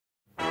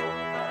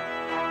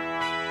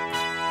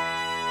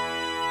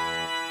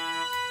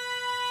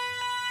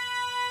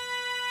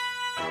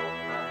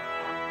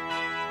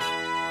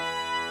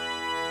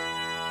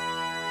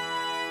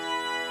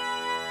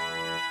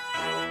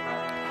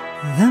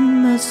The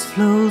mist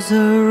flows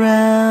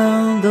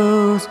around,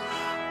 those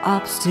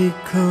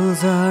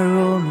obstacles are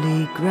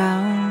only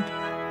ground,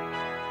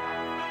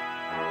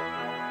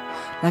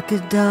 like a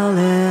dull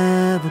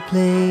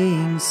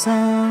ever-playing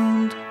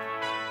sound.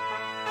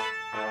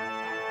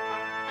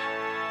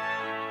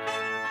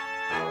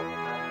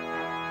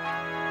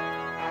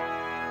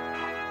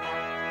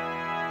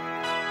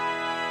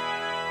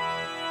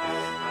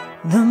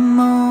 The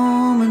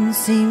moment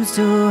seems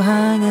to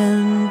hang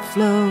and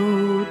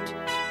float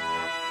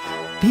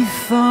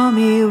before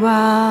me,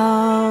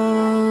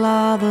 while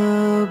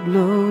other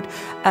gloat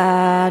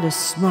at a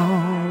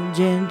small,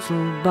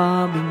 gentle,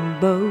 bobbing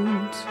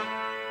boat.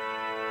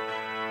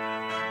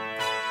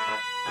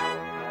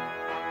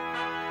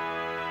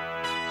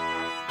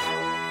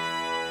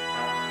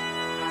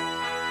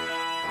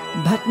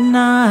 But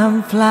now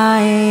I'm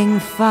flying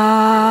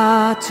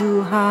far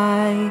too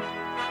high,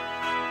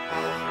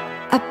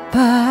 a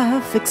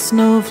perfect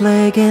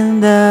snowflake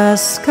in the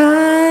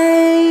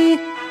sky,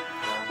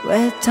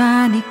 where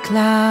tiny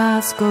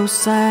clouds go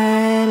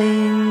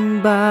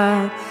sailing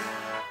by.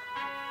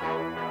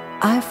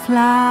 I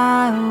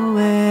fly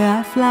away,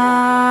 I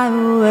fly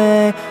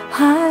away,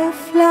 I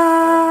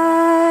fly.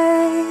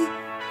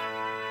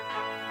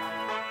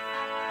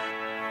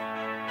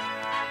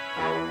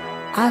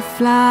 I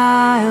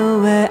fly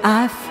away,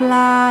 I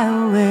fly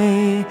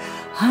away,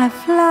 I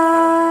fly.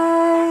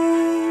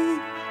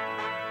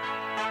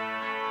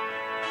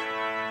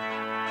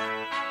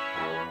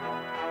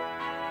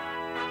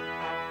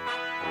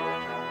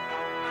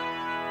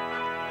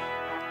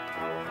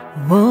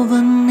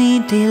 Woven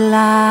neatly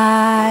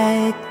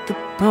like the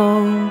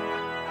poem,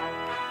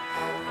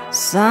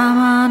 some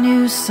are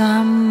new,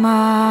 some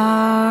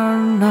are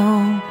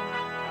known,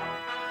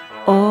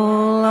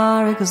 all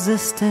are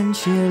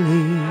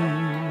existentially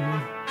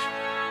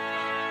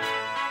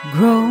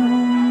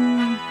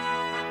grown.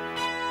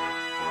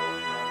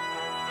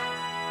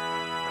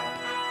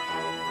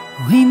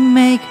 We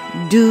make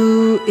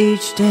do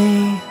each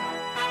day,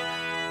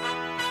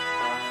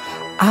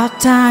 our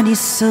tiny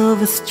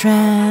silver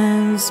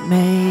strands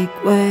make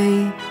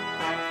way,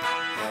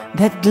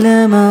 that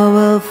glimmer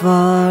will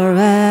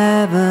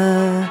forever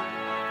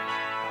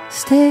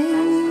stay.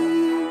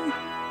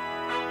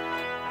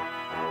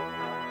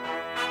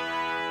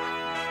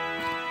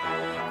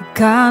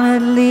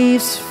 Comet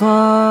leaves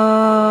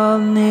fall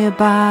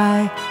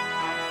nearby,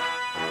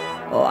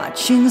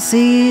 watching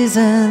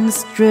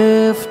seasons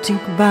drifting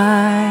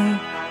by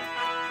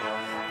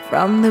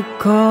from the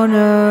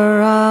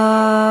corner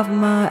of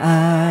my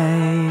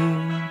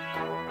eye.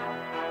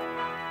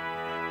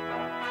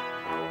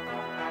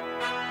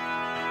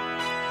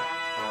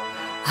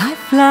 I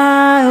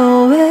fly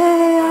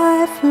away,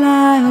 I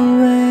fly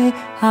away,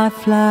 I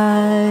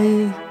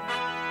fly.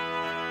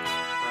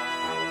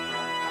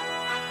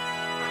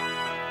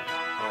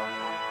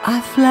 I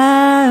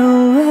fly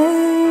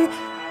away,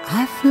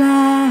 I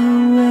fly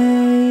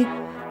away,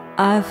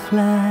 I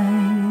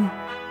fly.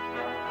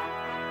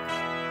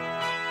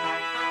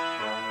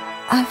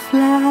 I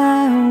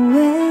fly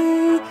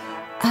away,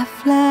 I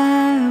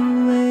fly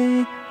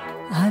away,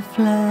 I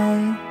fly.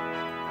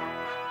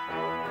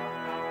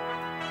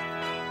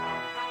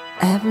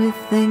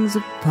 Everything's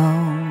a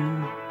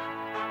poem,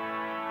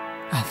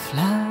 I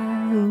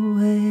fly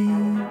away.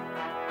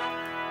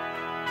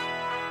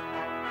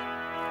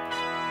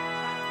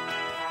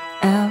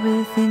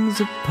 Everything's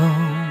a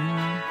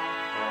poem,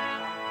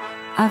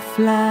 I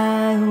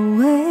fly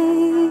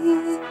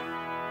away.